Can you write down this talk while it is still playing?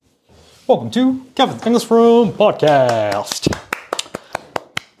Welcome to Kevin's English Room Podcast.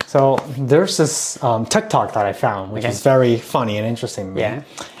 So there's this TikTok that I found, which is very funny and interesting to me. Yeah.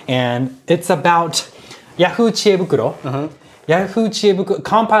 And it's about Yahoo 知恵袋. Yahoo 知恵袋,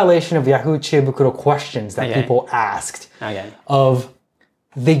 compilation of Yahoo 知恵袋 questions that people asked of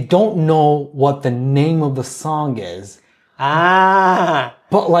they don't know what the name of the song is.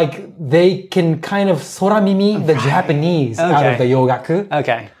 But like they can kind of soramimi the Japanese out of the yogaku.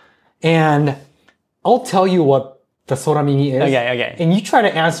 And I'll tell you what the soramimi is. And you try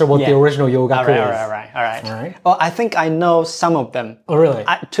to answer what the original yogaku is. All right. Well, I think I know some of them. Oh, really?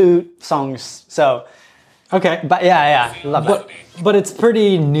 2 songs. So. Okay. But yeah. Love that. But it's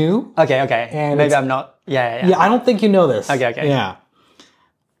pretty new. Okay. And maybe I'm not. Yeah. Yeah, I don't think you know this. Okay.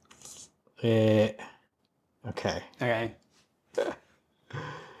 Yeah. Okay.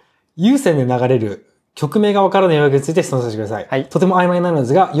 有線で流れる曲名がわからない洋楽について質問させてください。とても曖昧なので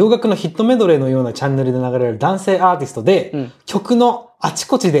すが、洋楽のヒットメドレーのようなチャンネルで流れる男性アーティストで、曲のあち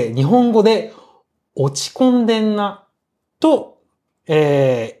こちで日本語で落ち込んでんなと、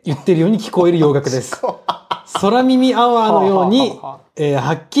言ってるように聞こえる洋楽です。空耳アワーのように、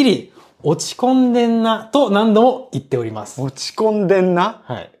はっきり落ち込んでんなと何度も言っております。落ち込んでんな？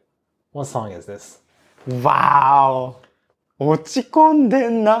はい。What song is this? Wow! 落ち込んで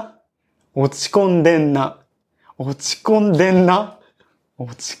んな。落ち込んでんな。落ち込んでんな。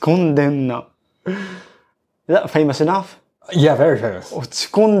落ち込んでんな。Is that famous enough? Yeah, very famous. 落ち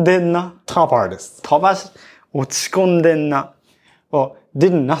込んでんな。Top artist. Top artist? 落ち込んでんな。Well,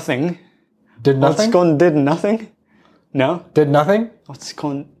 did nothing. Did nothing? 落ち込ん did nothing? No? Did nothing? 落ち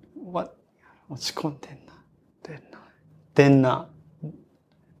込ん、what? 落ち込んでんな。did not.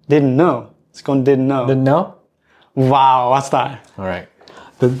 Didn't know. 落ち込ん didn't know. Didn't know? Wow, what's that? All right.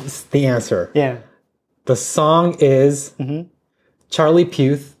 The answer. Yeah. The song is Charlie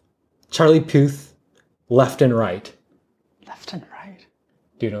Puth, Left and Right. Left and Right?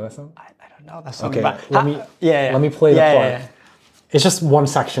 Do you know that song? I don't know that song. Okay, but let me play the part. Yeah. It's just one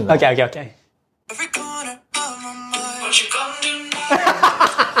section though. Okay. Every corner of my mind. What you gonna do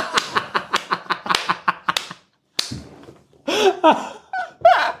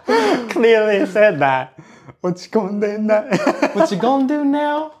now? Clearly said that. 落ち込んでんな。What you gonna do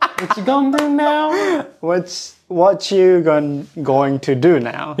now? What you gonna do now? What you going to do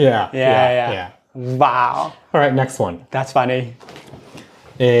now? Yeah. Wow. All right, next one. That's funny.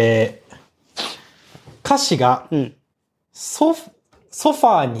 歌詞が、ソフ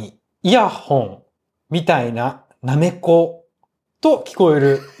ァーにイヤホンみたいななめこ。と聞こえ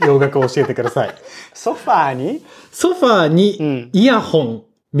る洋楽を教えてください。ソファーにイヤホン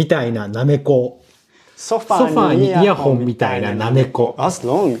みたいななめこ。ソファーにイヤホンみたいななめこ。That's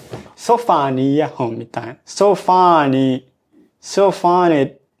long. ソファーにイヤホンみたいな。ソファーに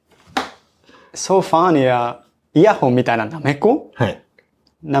イヤホンみたいななめこ？はい。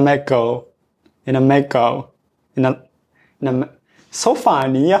なめこ。ソファー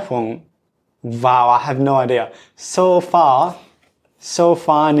にイヤホン。Wow, I have no idea. ソファ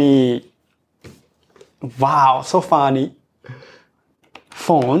ーに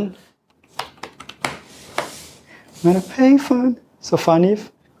フォンI'm gonna pay phone. So funny.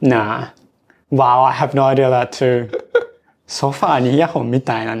 Nah. Wow, I have no idea that too. ソファーにイヤホンみ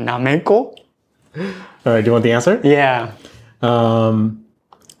たいななめこ? Alright, do you want the answer? Yeah.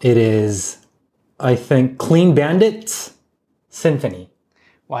 It is, I think, Clean Bandits Symphony.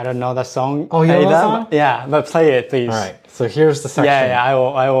 Well, I don't know the song. Oh, you know that song? Yeah, but play it, please. Alright, so here's the section. Yeah, I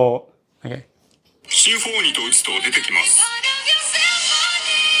will. Okay. シンフォニーと打つと出てきます。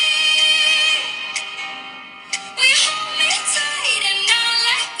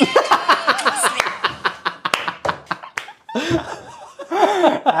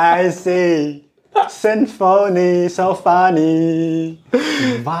I see. Symphony, so funny.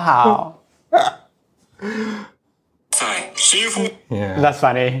 Wow. Yeah. That's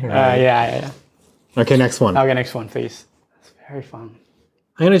funny. Yeah. Okay, next one. Okay, next one, please. That's very fun.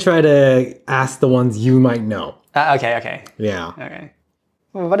 I'm going to try to ask the ones you might know. Okay. Yeah. Okay.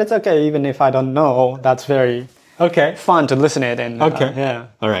 Well, but it's okay, even if I don't know. That's very fun to listen it. And, Okay. Yeah.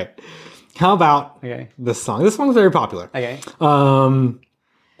 All right. How about this song? This song's very popular. Okay.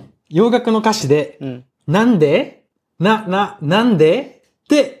 洋楽の歌詞で、なんでなんでっ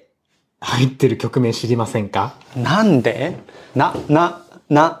て入ってる曲名知りませんか？なんでなん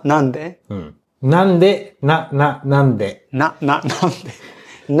でなんでなんで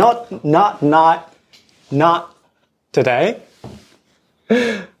Not today.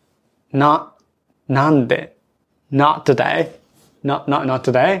 Not today. Not today.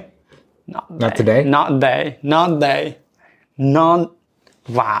 Not today. Not they.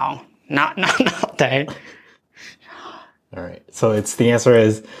 Wow. って。All right. So the answer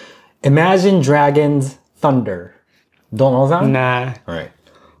is Imagine Dragons Thunder. Don't know that? Nah. All right.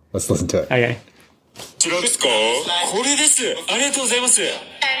 Let's listen to it. Okay. こちらですか？これです。ありがとうございます。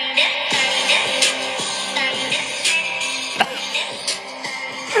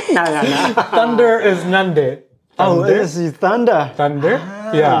な。Thunder is nande. Oh, Thunder? this is thunder. Thunder?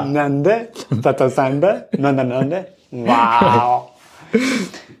 Yeah. なんでだとサンダーなんで Wow.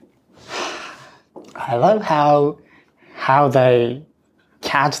 I love how they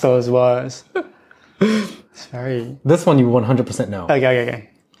catch those words. It's very... This one you 100% know. Okay,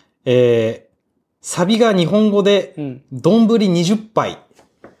 okay. サビが日本語で、丼20杯っ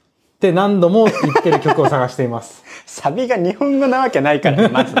て何度も言ってる曲を探しています。サビが日本語なわけないからね、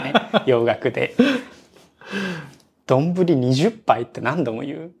まずね。洋楽で。丼20杯って何度も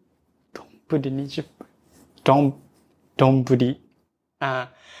言う？丼20杯。丼。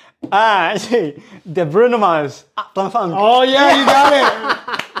I see. The Bruno Mars. Uptown Funk. Oh yeah, you got it!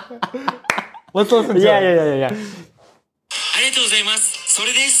 Let's listen to it. Yeah. ありがとうございます。そ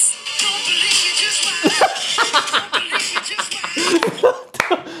れです。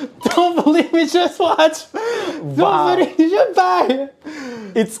Don't believe me, just watch. Wow. Don't believe me, just buy.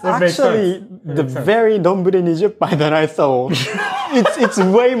 It's That makes actually sense. the very 丼20杯 that I thought. It's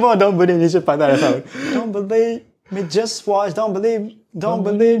way more 丼20杯 that I thought. Don't believe me, just watch. Don't believe me,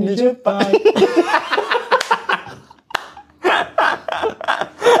 20杯.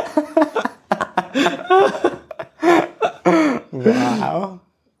 Wow.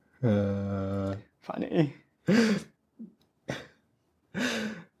 Funny.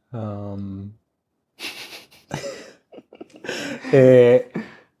 Eh,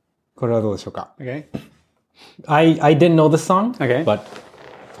 これはどうでしょうか？ Okay. I didn't know this song, Okay. but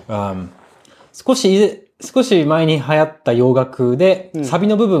少し前に流行った洋楽で、サビ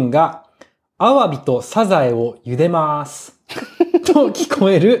の部分がアワビとサザエを茹でますと聞こ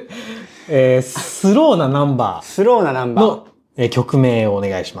える、スローなナンバスローなナンバー。ーの、曲名をお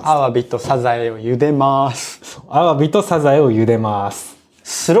願いします。アワビとサザエを茹でます。アワビとサザエを茹でます。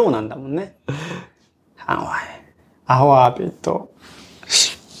スローなんだもんね。アワビと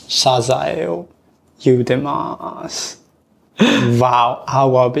サザエを茹でます。Wow. ア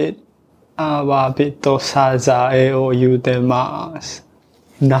ワビとサザエを茹でます。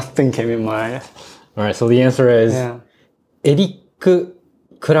Nothing came in my... Alright, so the answer is Yeah. エリック・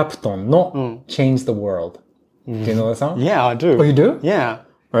クラプトンの Change the World. Do you know that song? Yeah, I do. Oh, you do? Yeah.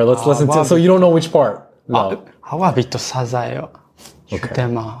 Alright, let's listen to it. So you don't know which part? No. アワビとサザエを茹で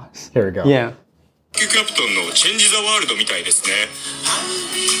ます。 Here we go. Yeah. クラプトンのチェンジ・ザ・ワールドみたいですね。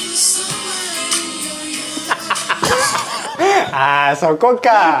あー、そこ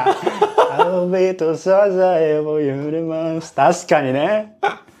か。アワビとサザエを茹でます。確かにね。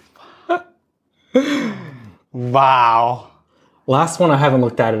Wow. Last one, I haven't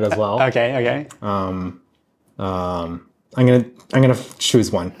looked at it as well. Okay. I'm gonna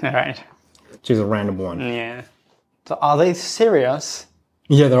choose one. All right. Choose a random one. Yeah. So are they serious?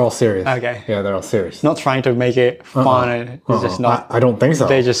 Yeah, they're all serious. Okay. Yeah, they're all serious. Not trying to make it fun. It's just not. I don't think so.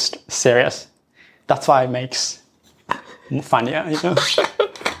 They're just serious. That's why it makes funnier, you know?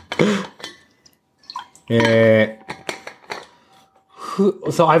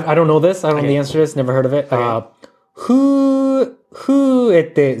 So I don't know this. I don't know the answer to this. Never heard of it. ふえ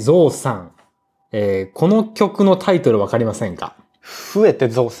てぞうさん。この曲のタイトルわかりませんか？増えて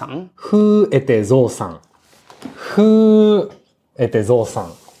ゾウさん？ふえてぞうさん。ふえてぞうさ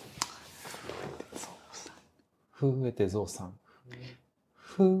ん。ふえてぞうさん。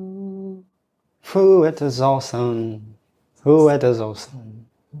増えてゾウさん。増えてゾウさん。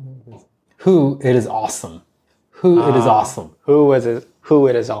Who it is awesome. Who it is awesome. Who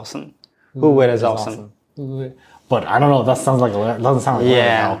it is awesome. Who it is awesome. But I don't know. That sounds like doesn't sound like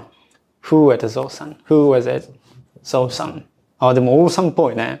Yeah. Who it is awesome. Who is it? ゾウさん。あ、でも、オーサンっ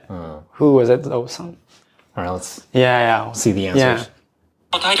ぽいね。Who is it? ゾウさん。Alright, let's Yeah. see the answers.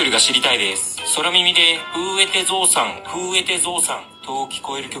 Yeah. タイトルが知りたいです。空耳で、ふうえてぞうさん、ふうえてぞうさんと聞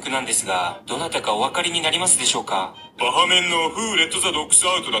こえる曲なんですが、どなたかお分かりになりますでしょうか？バハメンのフーレットザドックス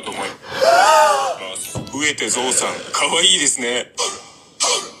アウトだと思います。ふえてぞうさん、かわいいですね。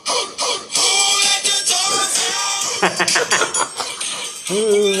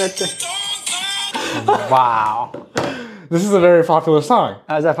Wow. This is a very popular song.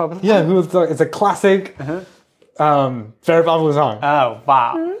 Is that popular? Yeah, it's a classic, very popular song. Oh,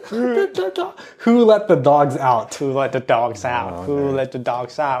 wow. Who let the dogs out? Who let the dogs out? Who let the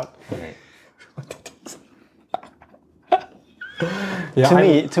dogs out?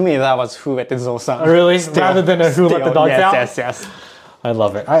 Yeah, To me, that was Who let the dogs out. Really? Rather than a Who let the dogs out? Yes. I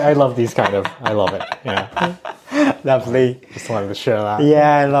love it. I love these kind of. I love it. Yeah. Lovely. Just wanted to share that.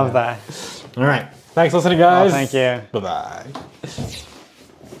 Yeah, I love that. All right. Thanks for listening, guys. Oh, thank you. Bye bye.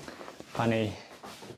 Funny.